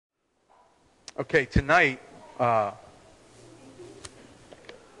Okay, tonight we're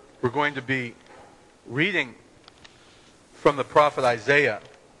going to be reading from the prophet Isaiah.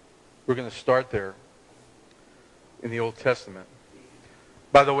 We're going to start there in the Old Testament.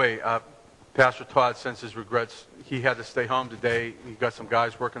 By the way, Pastor Todd sends his regrets. He had to stay home today. He got some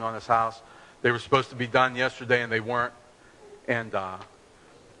guys working on his house. They were supposed to be done yesterday and they weren't. And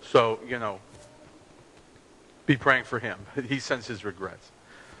so, you know, be praying for him. He sends his regrets.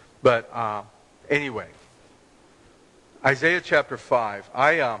 But anyway, Isaiah chapter 5.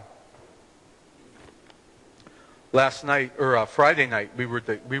 Last night, or Friday night, we were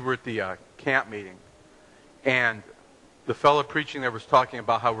at the camp meeting, and the fellow preaching there was talking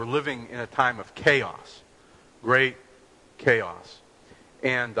about how we're living in a time of chaos, great chaos,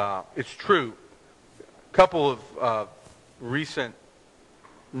 and it's true. A couple of recent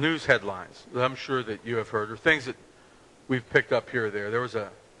news headlines that I'm sure that you have heard, or things that we've picked up here or there. There was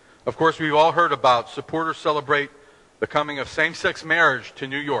of course, we've all heard about supporters celebrate the coming of same-sex marriage to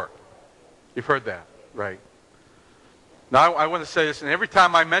New York. You've heard that, right? Now, I want to say this, and every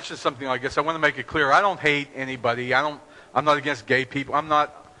time I mention something like this, I want to make it clear. I don't hate anybody. I'm not against gay people. I'm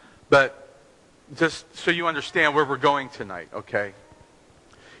not, but just so you understand where we're going tonight, okay?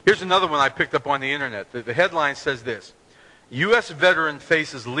 Here's another one I picked up on the internet. The headline says this: U.S. veteran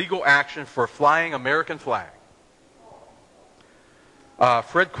faces legal action for flying American flag.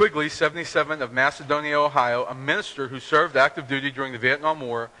 Fred Quigley, 77, of Macedonia, Ohio, a minister who served active duty during the Vietnam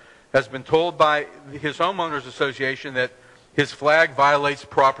War, has been told by his homeowners association that his flag violates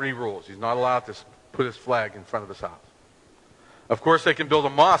property rules. He's not allowed to put his flag in front of his house. Of course, they can build a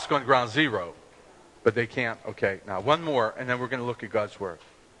mosque on ground zero, but they can't. Okay, now one more, and then we're going to look at God's Word.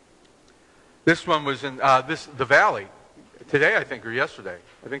 This one was in the Valley, today I think, or yesterday.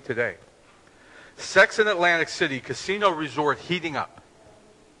 I think today. Sex in Atlantic City, casino resort heating up.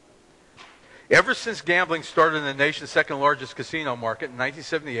 Ever since gambling started in the nation's second largest casino market in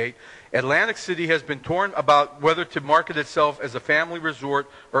 1978, Atlantic City has been torn about whether to market itself as a family resort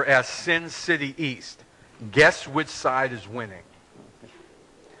or as Sin City East. Guess which side is winning?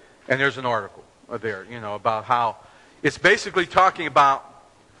 And there's an article there, you know, about how it's basically talking about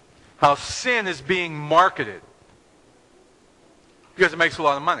how sin is being marketed because it makes a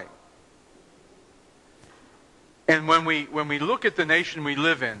lot of money. And when we look at the nation we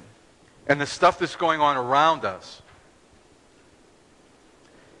live in, and the stuff that's going on around us.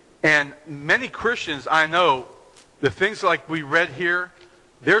 And many Christians, I know, the things like we read here,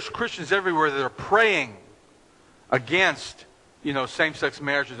 there's Christians everywhere that are praying against, you know, same-sex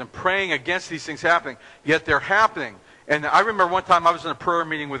marriages and praying against these things happening, yet they're happening. And I remember one time I was in a prayer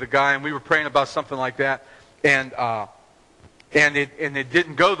meeting with a guy, and we were praying about something like that, and it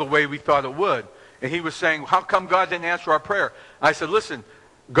didn't go the way we thought it would. And he was saying, how come God didn't answer our prayer? I said, listen,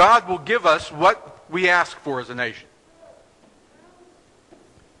 God will give us what we ask for as a nation.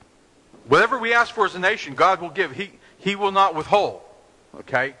 Whatever we ask for as a nation, God will give. He will not withhold.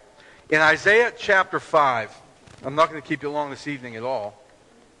 Okay? In Isaiah chapter 5, I'm not going to keep you long this evening at all.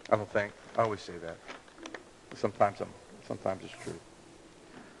 I don't think. I always say that. Sometimes it's true.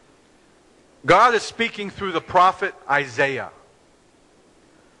 God is speaking through the prophet Isaiah.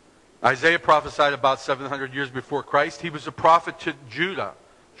 Isaiah prophesied about 700 years before Christ. He was a prophet to Judah.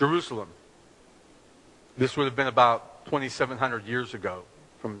 Jerusalem. This would have been about 2,700 years ago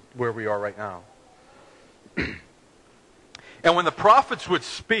from where we are right now. And when the prophets would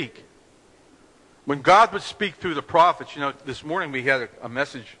speak, when God would speak through the prophets, you know, this morning we had a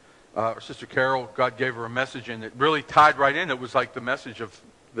message, Sister Carol, God gave her a message, and it really tied right in. It was like the message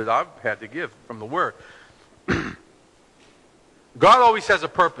that I've had to give from the Word. God always has a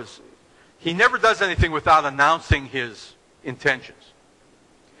purpose. He never does anything without announcing His intentions.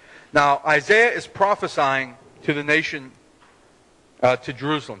 Now, Isaiah is prophesying to the nation, to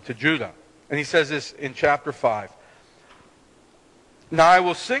Jerusalem, to Judah. And he says this in chapter 5. Now I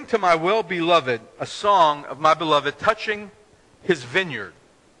will sing to my well-beloved a song of my beloved touching his vineyard.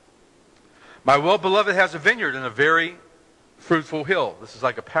 My well-beloved has a vineyard in a very fruitful hill. This is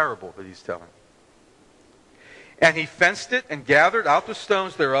like a parable that he's telling. And he fenced it and gathered out the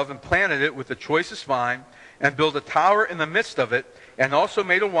stones thereof and planted it with the choicest vine and built a tower in the midst of it, and also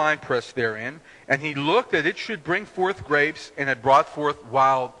made a winepress therein. And he looked that it should bring forth grapes, and it brought forth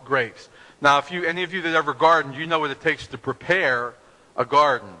wild grapes. Now, if any of you that ever gardened, you know what it takes to prepare a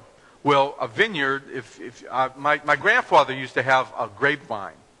garden. Well, a vineyard, my grandfather used to have a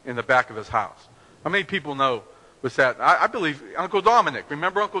grapevine in the back of his house. How many people know what's that? I believe Uncle Dominic.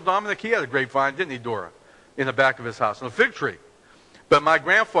 Remember Uncle Dominic? He had a grapevine, didn't he, Dora? In the back of his house, and a fig tree. But my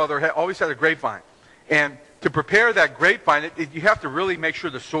grandfather always had a grapevine. And to prepare that grapevine, you have to really make sure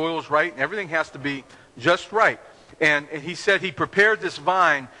the soil's right, and everything has to be just right. And he said he prepared this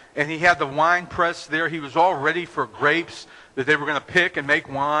vine, and he had the wine press there. He was all ready for grapes that they were going to pick and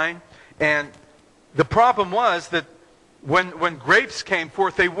make wine. And the problem was that when grapes came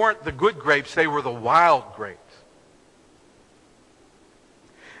forth, they weren't the good grapes, they were the wild grapes.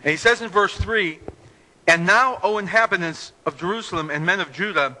 And he says in verse 3, "And now, O inhabitants of Jerusalem and men of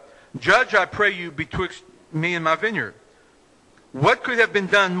Judah, judge, I pray you, betwixt me and my vineyard. What could have been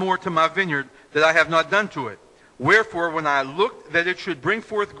done more to my vineyard that I have not done to it? Wherefore, when I looked that it should bring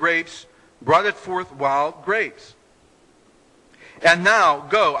forth grapes, brought it forth wild grapes. And now,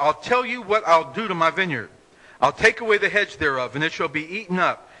 go, I'll tell you what I'll do to my vineyard. I'll take away the hedge thereof, and it shall be eaten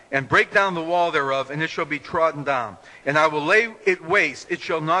up, and break down the wall thereof, and it shall be trodden down. And I will lay it waste. It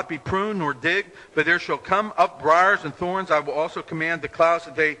shall not be pruned nor digged, but there shall come up briars and thorns. I will also command the clouds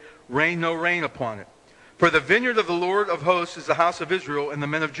that they rain no rain upon it. For the vineyard of the Lord of hosts is the house of Israel, and the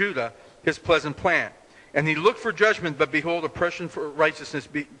men of Judah his pleasant plant. And he looked for judgment, but behold, oppression for righteousness,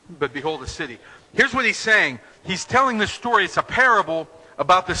 but behold, a city." Here's what he's saying. He's telling this story. It's a parable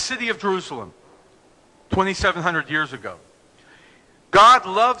about the city of Jerusalem 2,700 years ago. God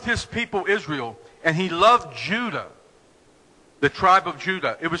loved his people Israel, and he loved Judah, the tribe of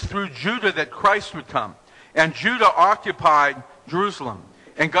Judah. It was through Judah that Christ would come. And Judah occupied Jerusalem.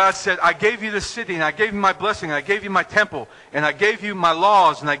 And God said, I gave you this city, and I gave you my blessing, and I gave you my temple, and I gave you my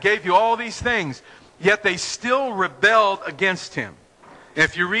laws, and I gave you all these things. Yet they still rebelled against him. And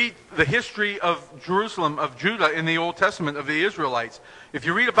if you read the history of Jerusalem, of Judah in the Old Testament, of the Israelites, if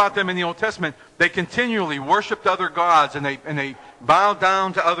you read about them in the Old Testament, they continually worshipped other gods, and they bowed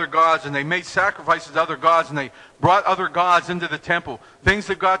down to other gods, and they made sacrifices to other gods, and they brought other gods into the temple, things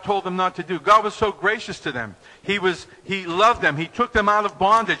that God told them not to do. God was so gracious to them. He loved them. He took them out of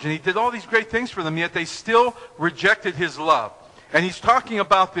bondage, and he did all these great things for them, yet they still rejected his love. And he's talking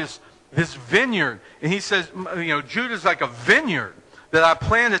about this vineyard, and he says, Judah's like a vineyard that I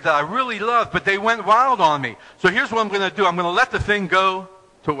planted, that I really loved, but they went wild on me. So here's what I'm going to do. I'm going to let the thing go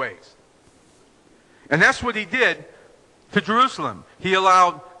to waste. And that's what he did to Jerusalem. He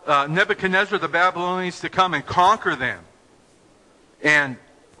allowed Nebuchadnezzar, the Babylonians, to come and conquer them and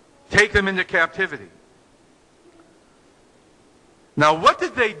take them into captivity. Now, what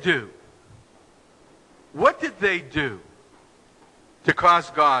did they do? What did they do to cause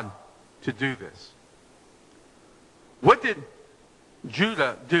God to do this? What did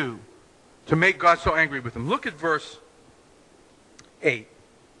Judah do to make God so angry with them? Look at verse 8.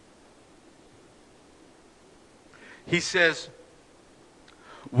 He says,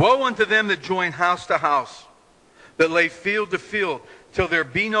 "Woe unto them that join house to house, that lay field to field, till there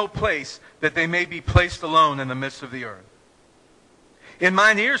be no place, that they may be placed alone in the midst of the earth. In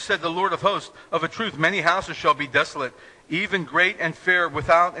mine ears, said the Lord of hosts, of a truth many houses shall be desolate, even great and fair,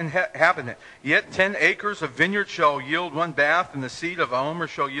 without inhabitant. Yet 10 acres of vineyard shall yield one bath, and the seed of a homer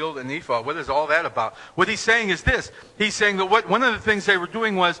shall yield an ephah." What is all that about? What he's saying is this. He's saying that one of the things they were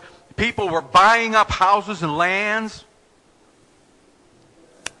doing was people were buying up houses and lands.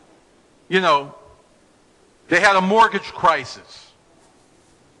 They had a mortgage crisis.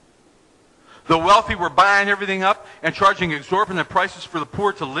 The wealthy were buying everything up and charging exorbitant prices for the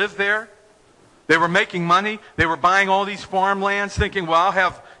poor to live there. They were making money. They were buying all these farmlands, thinking, well, I'll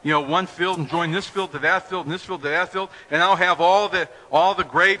have one field and join this field to that field and this field to that field, and I'll have all the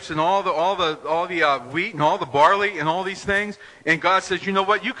grapes and all the wheat and all the barley and all these things. And God says, you know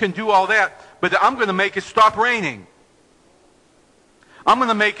what? You can do all that, but I'm going to make it stop raining. I'm going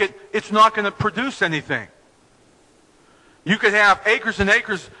to make it's not going to produce anything. You could have acres and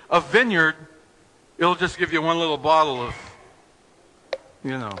acres of vineyard. It'll just give you one little bottle of,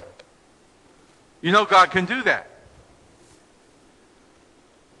 God can do that.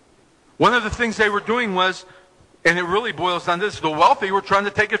 One of the things they were doing was, and it really boils down to this, the wealthy were trying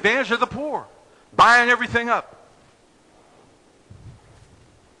to take advantage of the poor, buying everything up.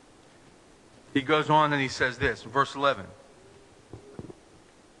 He goes on and he says this, verse 11.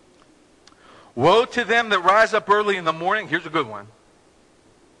 "Woe to them that rise up early in the morning." Here's a good one.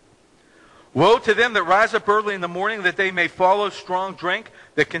 "Woe to them that rise up early in the morning, that they may follow strong drink,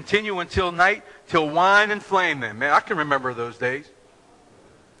 that continue until night, till wine inflame them." Man, I can remember those days.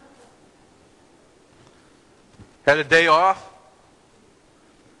 Had a day off.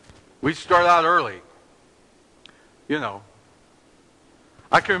 We'd start out early.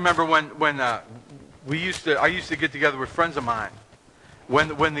 I can remember when I used to get together with friends of mine. When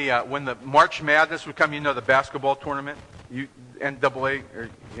the March Madness would come, the basketball tournament, NCAA, or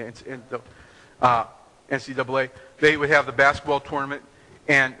NCAA, they would have the basketball tournament,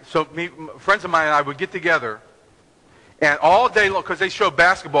 And so friends of mine and I would get together, and all day long, because they show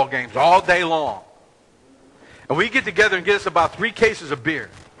basketball games all day long. And we get together and get us about 3 cases of beer.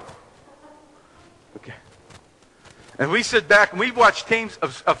 Okay. And we sit back and we watch teams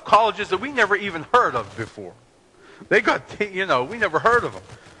of colleges that we never even heard of before. They got, we never heard of them.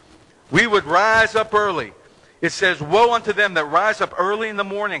 We would rise up early. It says, woe unto them that rise up early in the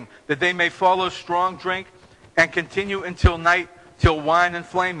morning, that they may follow strong drink and continue until night, till wine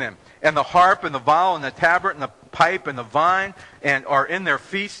inflame them. And the harp and the viol and the tabret and the pipe and the vine and are in their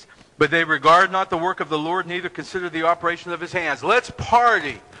feasts, but they regard not the work of the Lord, neither consider the operation of his hands. Let's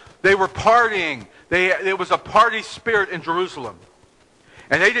party. They were partying. It was a party spirit in Jerusalem.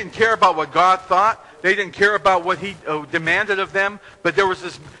 And they didn't care about what God thought. They didn't care about what he demanded of them. But there was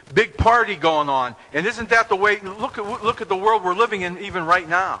this big party going on. And isn't that the way? Look at the world we're living in even right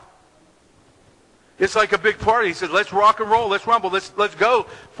now. It's like a big party. He said, let's rock and roll. Let's rumble. Let's go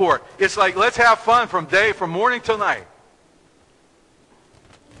for it. It's like, let's have fun from morning till night.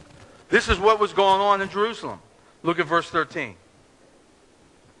 This is what was going on in Jerusalem. Look at verse 13.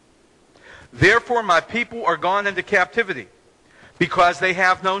 Therefore my people are gone into captivity, because they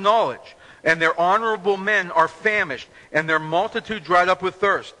have no knowledge, and their honorable men are famished, and their multitude dried up with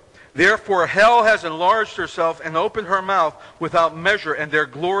thirst. Therefore hell has enlarged herself and opened her mouth without measure, and their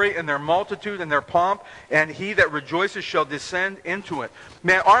glory and their multitude and their pomp, and he that rejoices shall descend into it.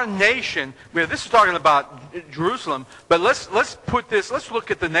 Man, our nation, this is talking about Jerusalem, but let's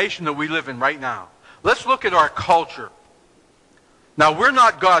look at the nation that we live in right now. Let's look at our culture. Now, we're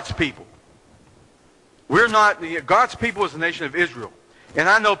not God's people. God's people is the nation of Israel. And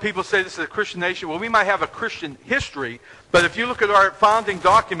I know people say this is a Christian nation. Well, we might have a Christian history, but if you look at our founding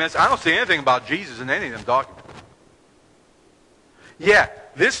documents, I don't see anything about Jesus in any of them documents.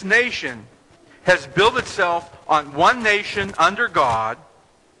 Yet, this nation has built itself on one nation under God.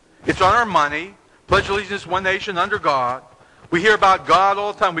 It's on our money. Pledge allegiance, one nation under God. We hear about God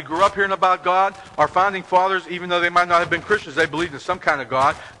all the time. We grew up hearing about God. Our founding fathers, even though they might not have been Christians, they believed in some kind of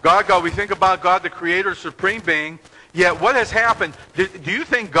God. God, we think about God, the creator, supreme being. Yet what has happened? Do you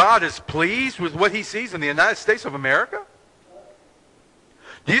think God is pleased with what he sees in the United States of America?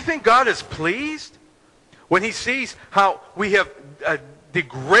 Do you think God is pleased when he sees how we have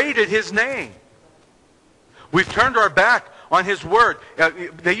degraded his name? We've turned our back on his word.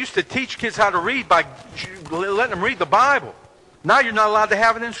 They used to teach kids how to read by letting them read the Bible. Now you're not allowed to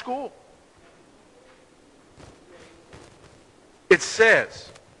have it in school. It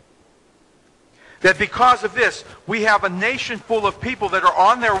says that because of this, we have a nation full of people that are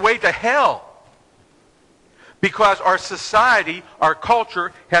on their way to hell. Because our society, our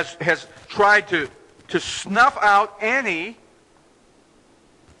culture, has tried to snuff out any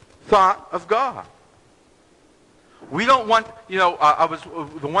thought of God. We don't want, I was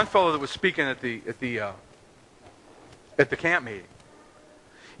the one fellow that was speaking at the camp meeting.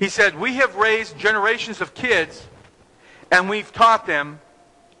 He said, we have raised generations of kids, and we've taught them.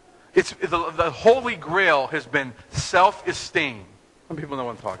 The holy grail has been self-esteem. Some people know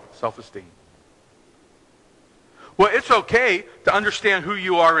what I'm talking about, self-esteem. Well, it's okay to understand who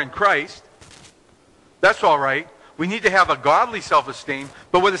you are in Christ. That's all right. We need to have a godly self-esteem.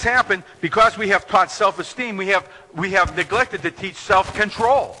 But what has happened, because we have taught self-esteem, we have neglected to teach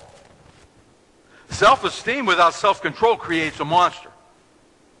self-control. Self-esteem without self-control creates a monster.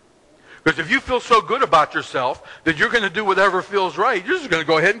 Because if you feel so good about yourself that you're going to do whatever feels right, you're just going to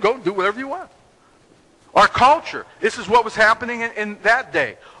go ahead and go and do whatever you want. Our culture, this is what was happening in that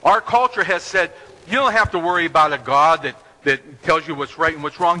day. Our culture has said, you don't have to worry about a God that tells you what's right and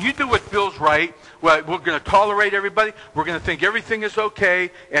what's wrong. You do what feels right. We're going to tolerate everybody. We're going to think everything is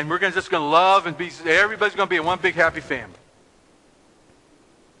okay. And we're just going to love and everybody's going to be in one big happy family.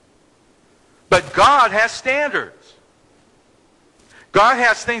 But God has standards. God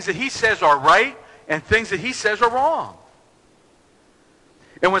has things that he says are right and things that he says are wrong.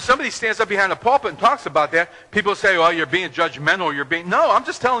 And when somebody stands up behind a pulpit and talks about that, people say, well, you're being judgmental. No, I'm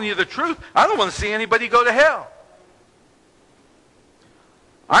just telling you the truth. I don't want to see anybody go to hell.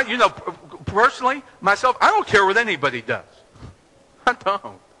 Personally, myself, I don't care what anybody does. I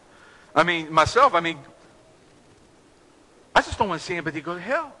don't. I just don't want to see anybody go to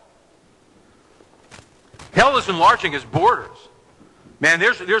hell. Hell is enlarging its borders. Man,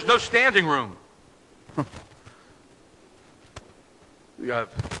 there's no standing room.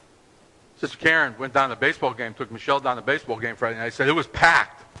 Sister Karen went down to a baseball game, took Michelle down to a baseball game Friday night. Said it was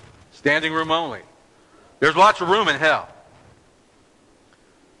packed. Standing room only. There's lots of room in hell.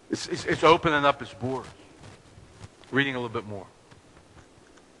 It's opening up its borders. Reading a little bit more.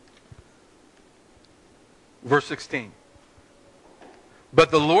 Verse 16.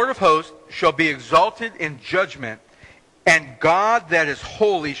 But the Lord of hosts shall be exalted in judgment, and God that is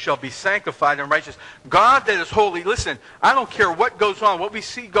holy shall be sanctified in righteousness. God that is holy, listen, I don't care what goes on, what we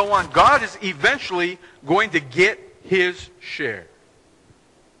see go on, God is eventually going to get his share.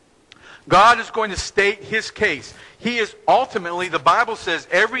 God is going to state his case. He is ultimately, the Bible says,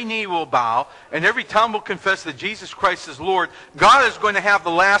 every knee will bow and every tongue will confess that Jesus Christ is Lord. God is going to have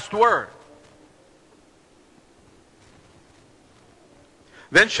the last word.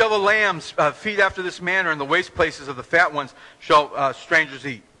 Then shall the lambs feed after this manner, and the waste places of the fat ones shall strangers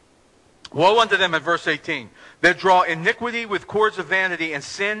eat. Woe unto them, in verse 18, that draw iniquity with cords of vanity, and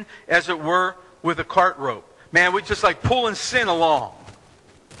sin, as it were, with a cart rope. Man, we just like pulling sin along.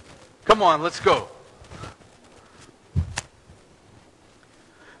 Come on, let's go.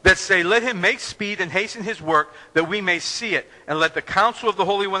 That say, let him make speed and hasten his work, that we may see it. And let the counsel of the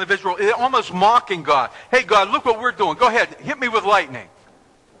Holy One of Israel, almost mocking God. Hey, God, look what we're doing. Go ahead, hit me with lightning.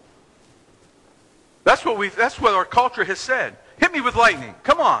 That's what our culture has said. Hit me with lightning.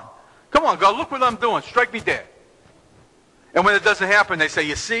 Come on. Come on, God, look what I'm doing. Strike me dead. And when it doesn't happen, they say,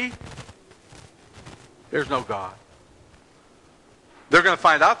 you see? There's no God. They're going to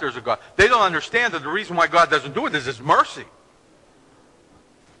find out there's a God. They don't understand that the reason why God doesn't do it is his mercy.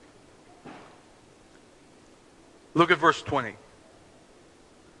 Look at verse 20.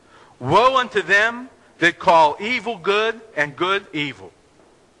 Woe unto them that call evil good and good evil.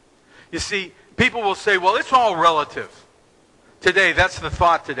 You see, people will say, well, it's all relative. Today, that's the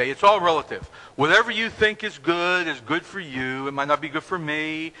thought today. It's all relative. Whatever you think is good for you. It might not be good for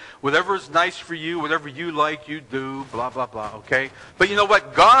me. Whatever is nice for you, whatever you like, you do, blah, blah, blah, okay? But you know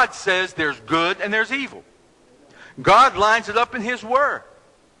what? God says there's good and there's evil. God lines it up in his word.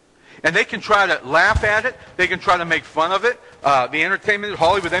 And they can try to laugh at it. They can try to make fun of it. The entertainment,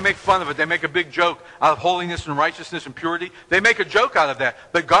 Hollywood, they make fun of it. They make a big joke out of holiness and righteousness and purity. They make a joke out of that.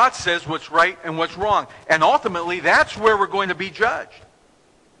 But God says what's right and what's wrong. And ultimately, that's where we're going to be judged.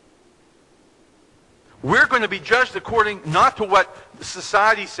 We're going to be judged according not to what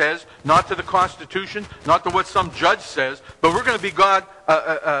society says, not to the Constitution, not to what some judge says, but we're going to be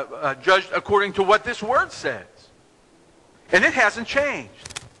judged according to what this word says. And it hasn't changed.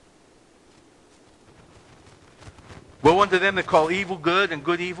 Woe unto them that call evil good and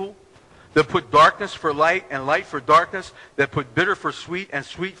good evil, that put darkness for light and light for darkness, that put bitter for sweet and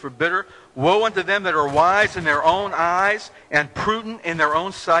sweet for bitter. Woe unto them that are wise in their own eyes and prudent in their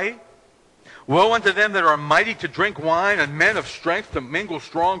own sight. Woe unto them that are mighty to drink wine and men of strength to mingle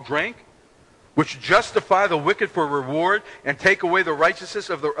strong drink, which justify the wicked for reward and take away the righteousness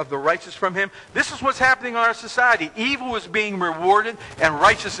of the righteous from him. This is what's happening in our society. Evil is being rewarded and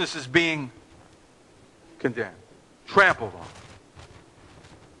righteousness is being condemned. Trampled on.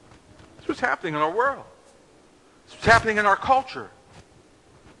 That's what's happening in our world. That's what's happening in our culture.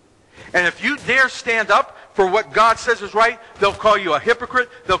 And if you dare stand up for what God says is right, they'll call you a hypocrite,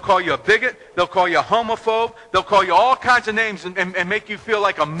 they'll call you a bigot, they'll call you a homophobe, they'll call you all kinds of names and make you feel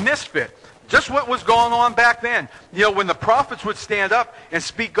like a misfit. Just what was going on back then. You know, when the prophets would stand up and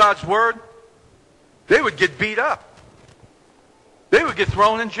speak God's word, they would get beat up. They would get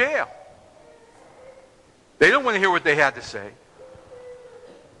thrown in jail. They don't want to hear what they had to say.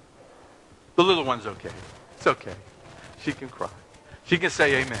 The little one's okay. It's okay. She can cry. She can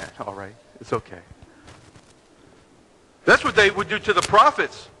say amen. All right. It's okay. That's what they would do to the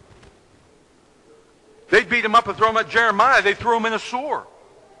prophets. They'd beat him up and throw him at Jeremiah. They threw him in a sewer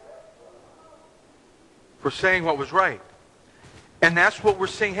for saying what was right. And that's what we're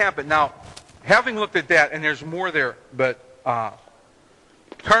seeing happen. Now, having looked at that, and there's more there, but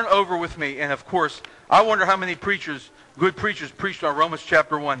turn over with me, and of course, I wonder how many good preachers preached on Romans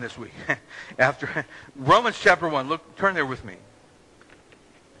chapter 1 this week. After Romans chapter 1, look, turn there with me.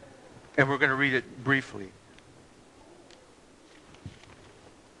 And we're going to read it briefly.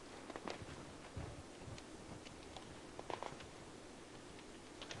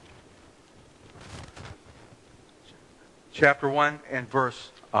 Chapter 1 and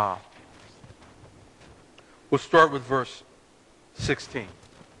verse, we'll start with verse 16.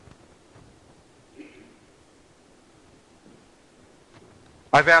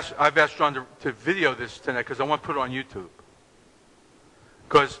 I've asked John to video this tonight because I want to put it on YouTube.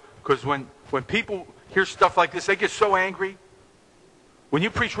 Because when people hear stuff like this, they get so angry. When you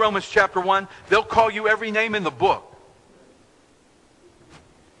preach Romans chapter 1, they'll call you every name in the book.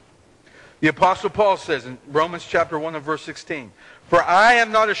 The Apostle Paul says in Romans chapter 1 and verse 16, "For I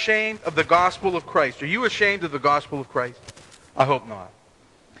am not ashamed of the gospel of Christ." Are you ashamed of the gospel of Christ? I hope not.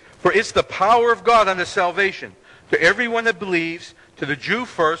 "For it's the power of God unto salvation to everyone that believes, to the Jew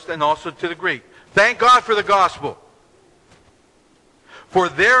first and also to the Greek." Thank God for the gospel. For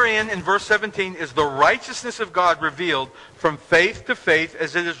therein, in verse 17, is the righteousness of God revealed from faith to faith,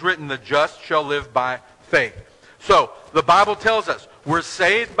 as it is written, the just shall live by faith. So, the Bible tells us, we're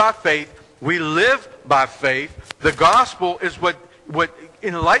saved by faith, we live by faith. The gospel is what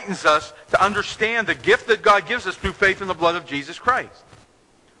enlightens us to understand the gift that God gives us through faith in the blood of Jesus Christ.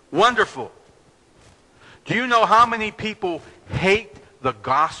 Wonderful. Do you know how many people hate the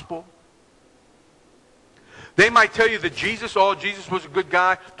gospel? They might tell you that Jesus was a good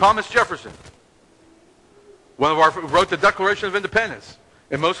guy. Thomas Jefferson, wrote the Declaration of Independence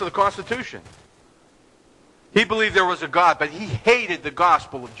and most of the Constitution. He believed there was a God, but he hated the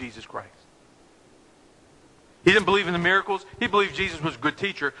gospel of Jesus Christ. He didn't believe in the miracles. He believed Jesus was a good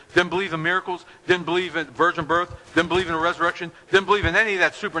teacher. Didn't believe in miracles. Didn't believe in virgin birth. Didn't believe in the resurrection. Didn't believe in any of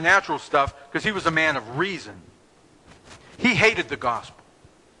that supernatural stuff because he was a man of reason. He hated the gospel.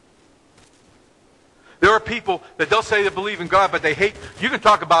 There are people that they'll say they believe in God, but they hate. You can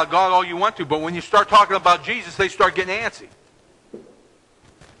talk about God all you want to, but when you start talking about Jesus, they start getting antsy.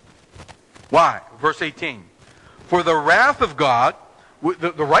 Why? Verse 18. For the wrath of God,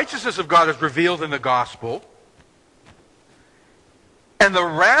 the righteousness of God is revealed in the gospel, and the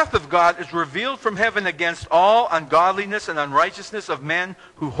wrath of God is revealed from heaven against all ungodliness and unrighteousness of men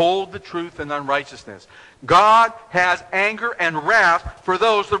who hold the truth in unrighteousness. God has anger and wrath for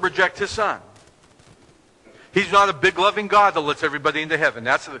those that reject His Son. He's not a big loving God that lets everybody into heaven.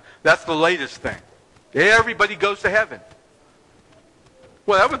 That's the latest thing. Everybody goes to heaven.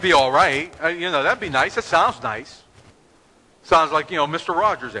 Well, that would be all right. That'd be nice. That sounds nice. Sounds like, Mr.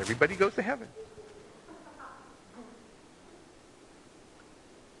 Rogers. Everybody goes to heaven.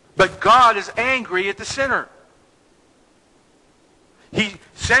 But God is angry at the sinner. He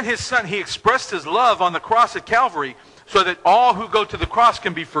sent His Son. He expressed His love on the cross at Calvary so that all who go to the cross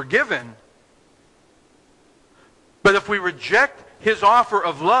can be forgiven. But if we reject His offer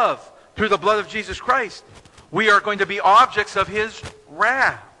of love through the blood of Jesus Christ, we are going to be objects of His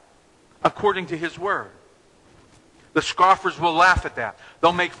wrath, according to His word. The scoffers will laugh at that.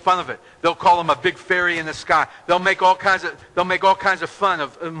 They'll make fun of it. They'll call Him a big fairy in the sky. They'll make all kinds of fun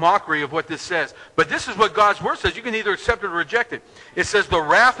of mockery of what this says. But this is what God's word says. You can either accept it or reject it. It says, the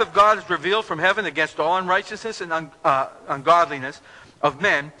wrath of God is revealed from heaven against all unrighteousness and ungodliness of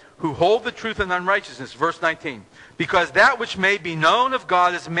men who hold the truth in unrighteousness. Verse 19. Because that which may be known of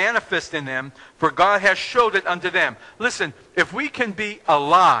God is manifest in them, for God has showed it unto them. Listen, if we can be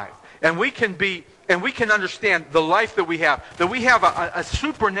alive, and we can understand the life that we have a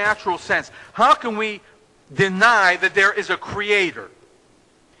supernatural sense, how can we deny that there is a creator?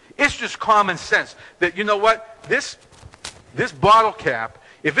 It's just common sense that, you know what, this bottle cap,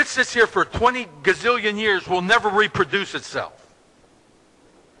 if it sits here for 20 gazillion years, will never reproduce itself.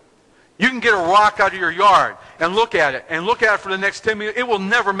 You can get a rock out of your yard and look at it for the next 10 minutes. It will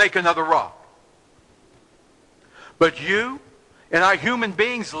never make another rock. But you and I human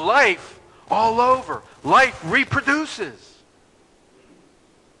beings, life all over. Life reproduces.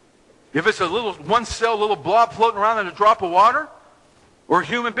 If it's a little one-cell little blob floating around in a drop of water, or a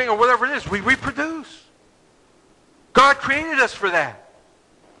human being, or whatever it is, we reproduce. God created us for that.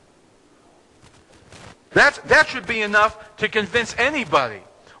 That should be enough to convince anybody.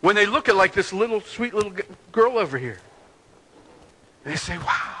 When they look at like this little sweet little girl over here, they say,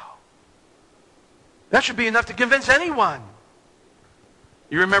 wow. That should be enough to convince anyone.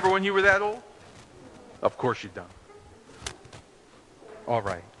 You remember when you were that old? Of course you don't. All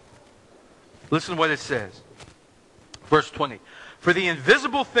right. Listen to what it says. Verse 20. For the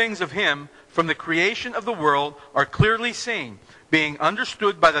invisible things of Him from the creation of the world are clearly seen, being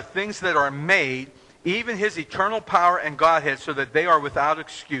understood by the things that are made, even His eternal power and Godhead, so that they are without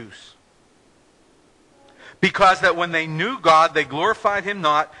excuse. Because that when they knew God, they glorified Him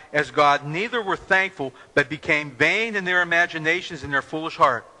not as God, neither were thankful, but became vain in their imaginations, and their foolish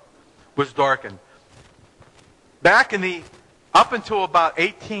heart was darkened. Back up until about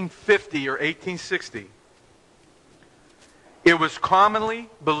 1850 or 1860, it was commonly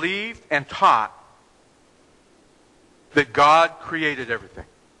believed and taught that God created everything.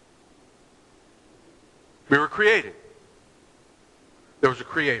 We were created. There was a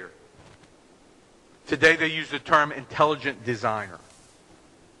creator. Today they use the term intelligent designer.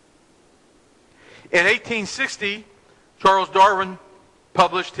 In 1860, Charles Darwin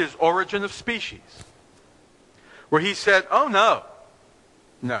published his Origin of Species, where he said, oh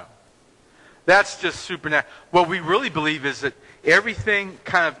no, that's just supernatural. What we really believe is that everything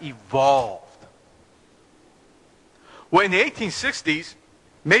kind of evolved. Well, in the 1860s,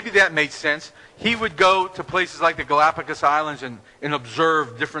 maybe that made sense. He would go to places like the Galapagos Islands and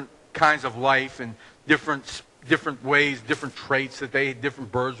observe different kinds of life and different different ways, different traits that they had,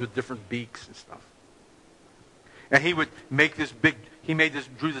 different birds with different beaks and stuff. And he would make this big,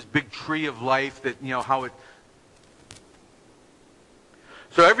 drew this big tree of life that, how it.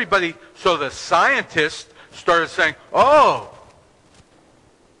 So the scientists started saying, oh,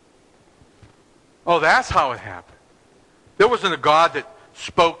 that's how it happened. There wasn't a God that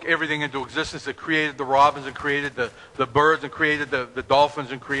spoke everything into existence, that created the robins and created the birds and created the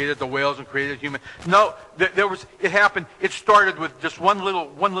dolphins and created the whales and created humans. No, it happened. It started with just one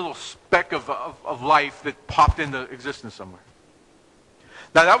little speck of life that popped into existence somewhere.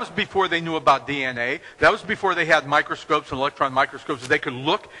 Now, that was before they knew about DNA. That was before they had microscopes and electron microscopes. They could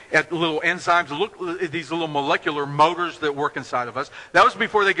look at little enzymes, look at these little molecular motors that work inside of us. That was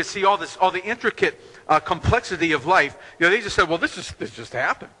before they could see all the intricate complexity of life. They just said, well, this just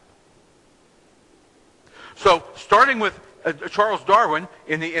happened. So, starting with Charles Darwin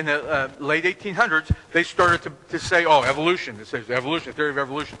in the late 1800s, they started to say, evolution. It says evolution, theory of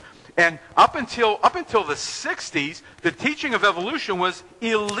evolution. And up until the 60s, the teaching of evolution was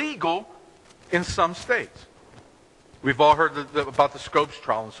illegal in some states. We've all heard about the Scopes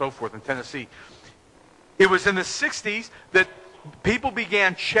trial and so forth in Tennessee. It was in the 60s that people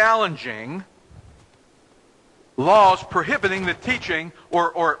began challenging laws prohibiting the teaching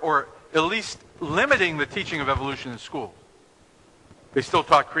or at least limiting the teaching of evolution in school. They still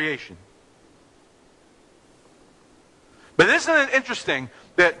taught creation. But isn't it interesting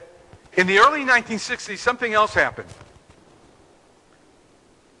that in the early 1960s, something else happened.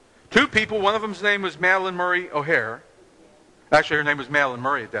 Two people, one of them's name was Madeline Murray O'Hare. Actually, her name was Madeline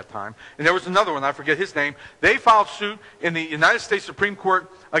Murray at that time. And there was another one, I forget his name. They filed suit in the United States Supreme Court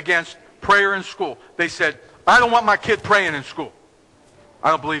against prayer in school. They said, I don't want my kid praying in school. I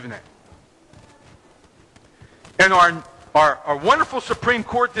don't believe in that. And our wonderful Supreme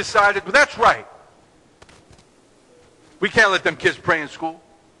Court decided, well, that's right. We can't let them kids pray in school.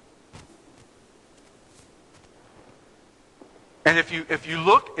 And if you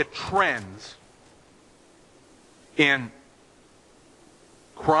look at trends in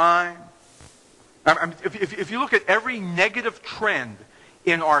crime, if you look at every negative trend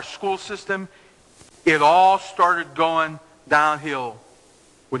in our school system, it all started going downhill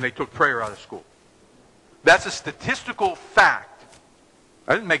when they took prayer out of school. That's a statistical fact.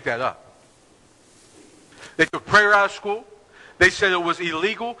 I didn't make that up. They took prayer out of school. They said it was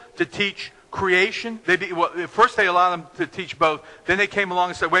illegal to teach creation. First they allowed them to teach both. Then they came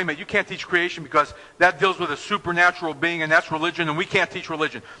along and said, wait a minute, you can't teach creation because that deals with a supernatural being and that's religion and we can't teach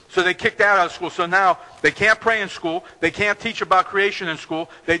religion. So they kicked that out of school. So now they can't pray in school. They can't teach about creation in school.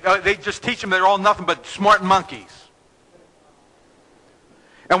 They just teach them they're all nothing but smart monkeys.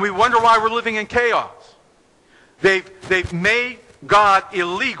 And we wonder why we're living in chaos. They've made God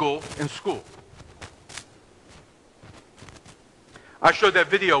illegal in school. I showed that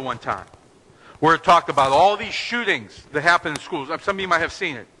video one time where it talked about all these shootings that happen in schools. Some of you might have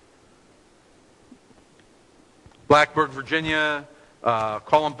seen it. Blacksburg, Virginia,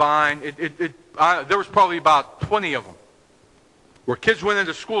 Columbine. There was probably about 20 of them where kids went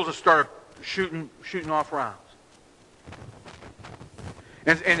into schools and started shooting off rounds.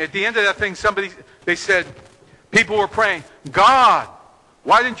 And at the end of that thing, they said, people were praying, God,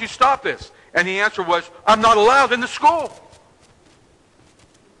 why didn't you stop this? And the answer was, I'm not allowed in the school.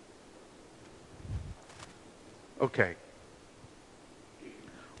 Okay.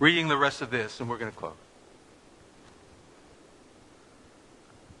 Reading the rest of this, and we're going to close.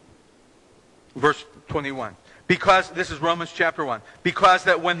 Verse 21. Because, this is Romans chapter 1. Because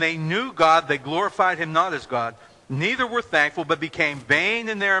that when they knew God, they glorified him not as God, neither were thankful, but became vain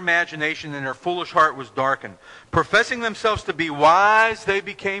in their imagination, and their foolish heart was darkened. Professing themselves to be wise, they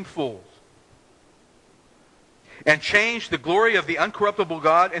became fools, and changed the glory of the uncorruptible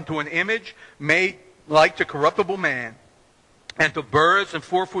God into an image made like to corruptible man, and to birds and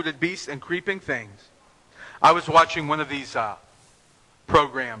four-footed beasts and creeping things. I was watching one of these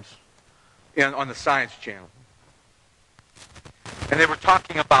programs on the Science Channel, and they were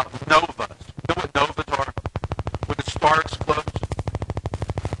talking about novas. You know what novas are? When the star explodes.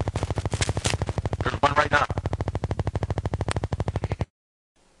 There's one right now.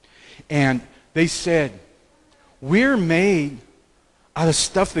 And they said, we're made out of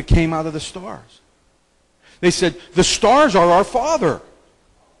stuff that came out of the stars. They said, the stars are our Father.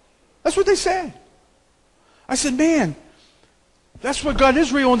 That's what they said. I said, man, that's what got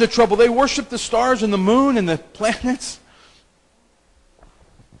Israel into trouble. They worshiped the stars and the moon and the planets.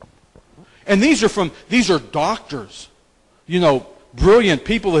 And these are doctors, brilliant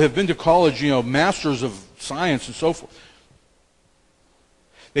people that have been to college, masters of science and so forth.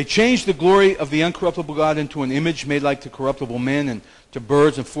 They changed the glory of the uncorruptible God into an image made like to corruptible men and to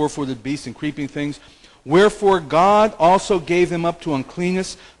birds and four-footed beasts and creeping things. Wherefore God also gave them up to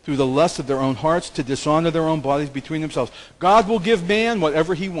uncleanness through the lust of their own hearts, to dishonor their own bodies between themselves. God will give man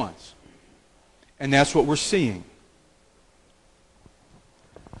whatever he wants. And that's what we're seeing.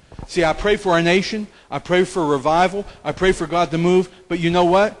 See, I pray for our nation. I pray for revival. I pray for God to move. But you know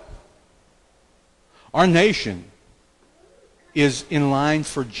what? Our nation is in line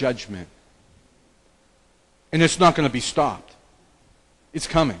for judgment. And it's not going to be stopped. It's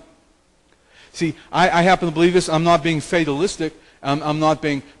coming. See, I happen to believe this. I'm not being fatalistic. I'm not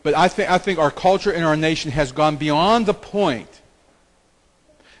being, but I think our culture and our nation has gone beyond the point.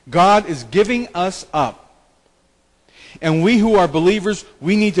 God is giving us up. And we who are believers,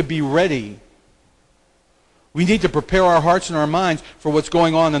 we need to be ready. We need to prepare our hearts and our minds for what's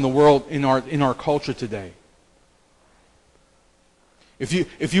going on in the world, in our culture today.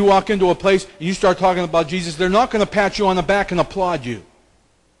 If you walk into a place and you start talking about Jesus, they're not going to pat you on the back and applaud you.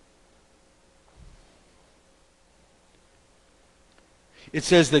 It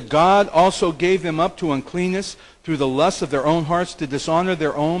says that God also gave them up to uncleanness through the lust of their own hearts, to dishonor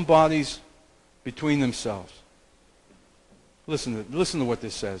their own bodies between themselves. Listen to what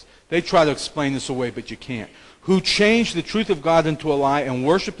this says. They try to explain this away, but you can't. Who changed the truth of God into a lie and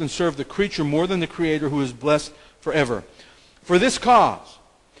worshipped and served the creature more than the Creator, who is blessed forever. For this cause,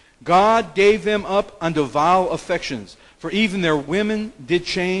 God gave them up unto vile affections. For even their women did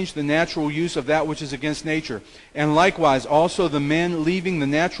change the natural use of that which is against nature. And likewise also the men, leaving the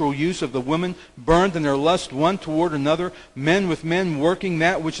natural use of the women, burned in their lust one toward another, men with men, working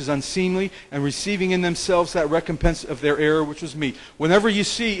that which is unseemly, and receiving in themselves that recompense of their error which was meet. Whenever you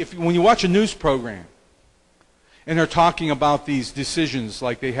see, when you watch a news program, and they're talking about these decisions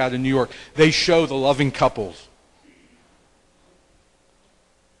like they had in New York, they show the loving couples.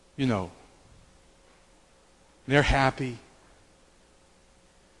 You know. They're happy.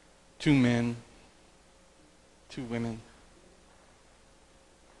 2 men, 2 women.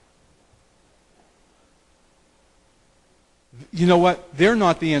 You know what? They're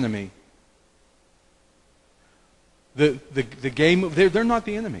not the enemy. The game, they're not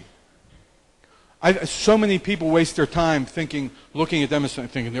the enemy. So many people waste their time looking at them and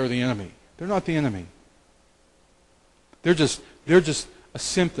thinking they're the enemy. They're not the enemy. They're just a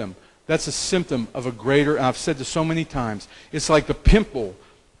symptom. That's a symptom of a greater, and I've said this so many times, it's like the pimple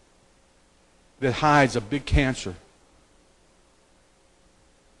that hides a big cancer.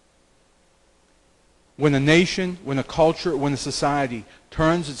 When a nation, when a culture, when a society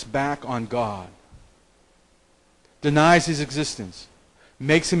turns its back on God, denies His existence,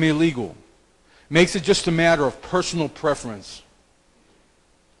 makes Him illegal, makes it just a matter of personal preference,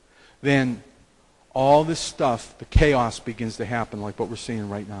 then all this stuff, the chaos begins to happen like what we're seeing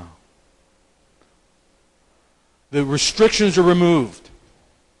right now. The restrictions are removed.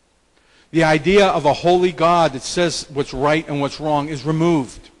 The idea of a holy God that says what's right and what's wrong is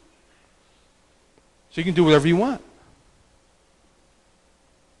removed. So you can do whatever you want.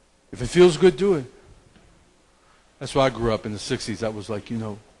 If it feels good, do it. That's why I grew up in the 60s. That was like,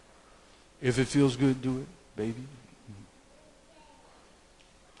 if it feels good, do it, baby.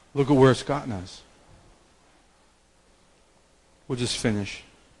 Look at where it's gotten us. We'll just finish.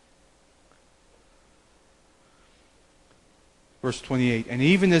 Verse 28, and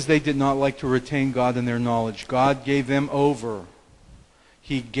even as they did not like to retain God in their knowledge, God gave them over.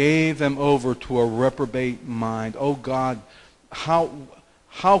 He gave them over to a reprobate mind. Oh God, how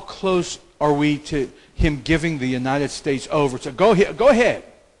close are we to Him giving the United States over? So go ahead.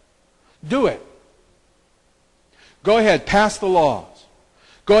 Do it. Go ahead, pass the laws.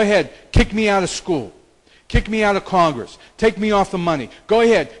 Go ahead, kick me out of school. Kick me out of Congress. Take me off the money. Go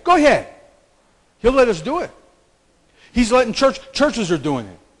ahead. Go ahead. He'll let us do it. He's letting churches are doing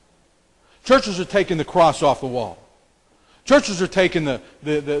it. Churches are taking the cross off the wall. Churches are taking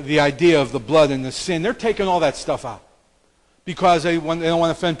the idea of the blood and the sin. They're taking all that stuff out because they don't want to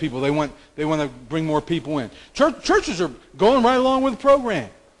offend people. They want to bring more people in. Churches are going right along with the program.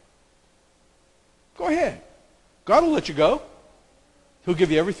 Go ahead. God will let you go. He'll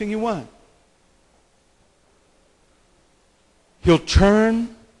give you everything you want. He'll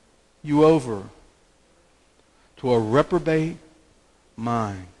turn you over to a reprobate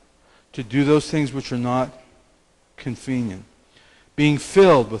mind, to do those things which are not convenient, being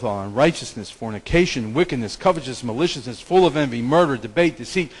filled with all unrighteousness, fornication, wickedness, covetousness, maliciousness, full of envy, murder, debate,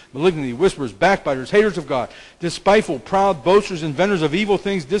 deceit, malignity, whisperers, backbiters, haters of God, despiteful, proud, boasters, inventors of evil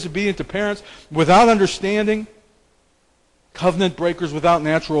things, disobedient to parents, without understanding, covenant breakers, without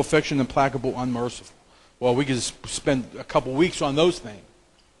natural affection, implacable, unmerciful. Well, we could spend a couple weeks on those things.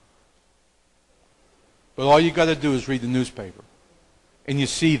 But all you got to do is read the newspaper, and you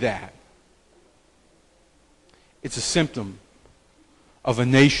see that. It's a symptom of a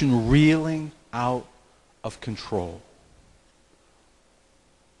nation reeling out of control.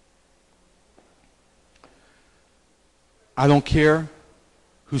 I don't care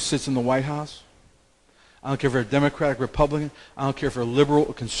who sits in the White House. I don't care if you're a Democrat, Republican. I don't care if you're a liberal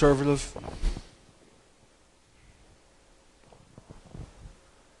or conservative.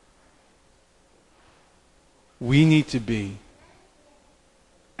 We need to be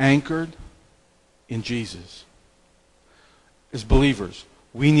anchored in Jesus. As believers,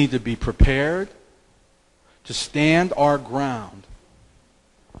 we need to be prepared to stand our ground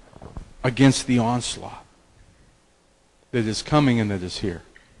against the onslaught that is coming and that is here.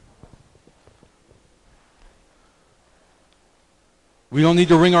 We don't need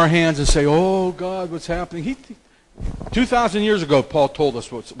to wring our hands and say, oh, God, what's happening? 2,000 years ago, Paul told us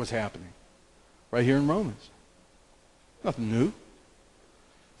what's happening. Right here in Romans. Nothing new.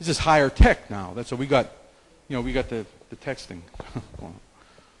 This is higher tech now. That's what we got. We got the texting.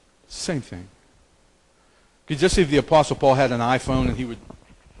 Same thing. You could just see if the Apostle Paul had an iPhone and he would...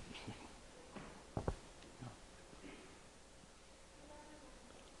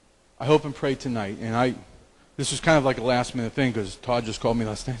 I hope and pray tonight, and this was kind of like a last-minute thing because Todd just called me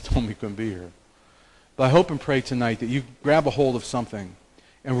last night and told me he couldn't be here. But I hope and pray tonight that you grab a hold of something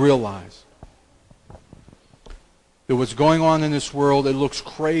and realize that what's going on in this world, it looks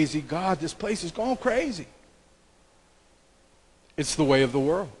crazy. God, this place is going crazy. It's the way of the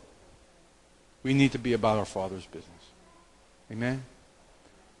world. We need to be about our Father's business. Amen?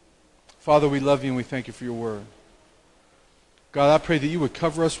 Father, we love you and we thank you for your word. God, I pray that you would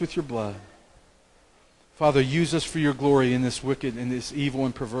cover us with your blood. Father, use us for your glory in this wicked, in this evil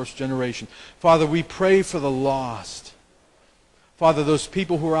and perverse generation. Father, we pray for the lost. Father, those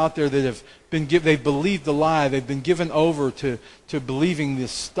people who are out there that have they've believed the lie, they've been given over to believing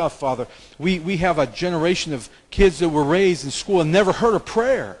this stuff, Father. We have a generation of kids that were raised in school and never heard a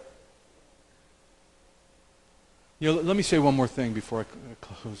prayer. Let me say one more thing before I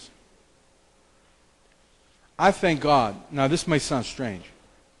close. I thank God. Now, this may sound strange,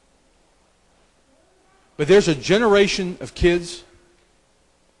 but there's a generation of kids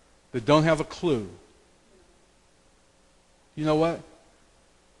that don't have a clue. You know what?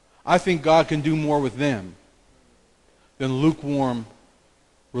 I think God can do more with them than lukewarm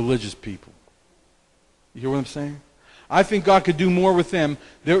religious people. You hear what I'm saying? I think God could do more with them.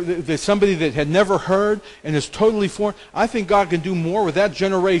 There's somebody that had never heard and is totally foreign. I think God can do more with that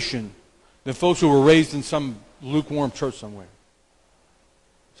generation than folks who were raised in some lukewarm church somewhere.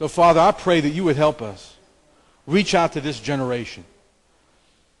 So, Father, I pray that you would help us reach out to this generation.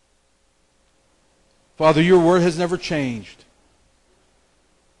 Father, your word has never changed.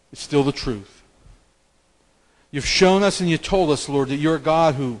 It's still the truth. You've shown us and you told us, Lord, that you're a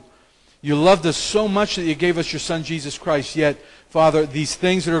God who you loved us so much that you gave us your Son, Jesus Christ. Yet, Father, these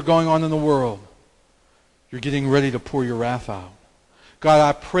things that are going on in the world, you're getting ready to pour your wrath out. God,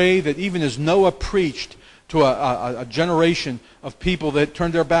 I pray that even as Noah preached to a generation of people that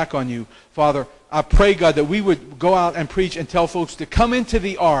turned their back on you, Father, I pray, God, that we would go out and preach and tell folks to come into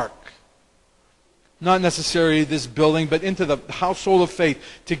the ark. Not necessarily this building, but into the household of faith,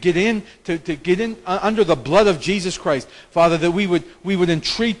 to get in under the blood of Jesus Christ. Father, that we would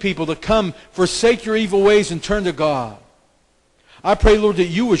entreat people to come, forsake your evil ways and turn to God. I pray, Lord, that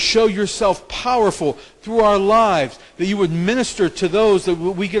you would show yourself powerful through our lives, that you would minister to those that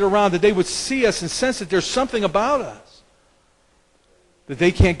we get around, that they would see us and sense that there's something about us that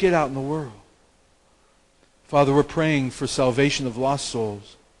they can't get out in the world. Father, we're praying for salvation of lost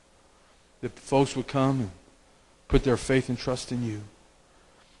souls, that folks would come and put their faith and trust in you.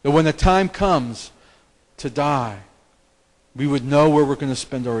 That when the time comes to die, we would know where we're going to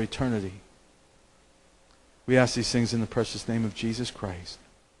spend our eternity. We ask these things in the precious name of Jesus Christ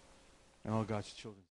and all God's children.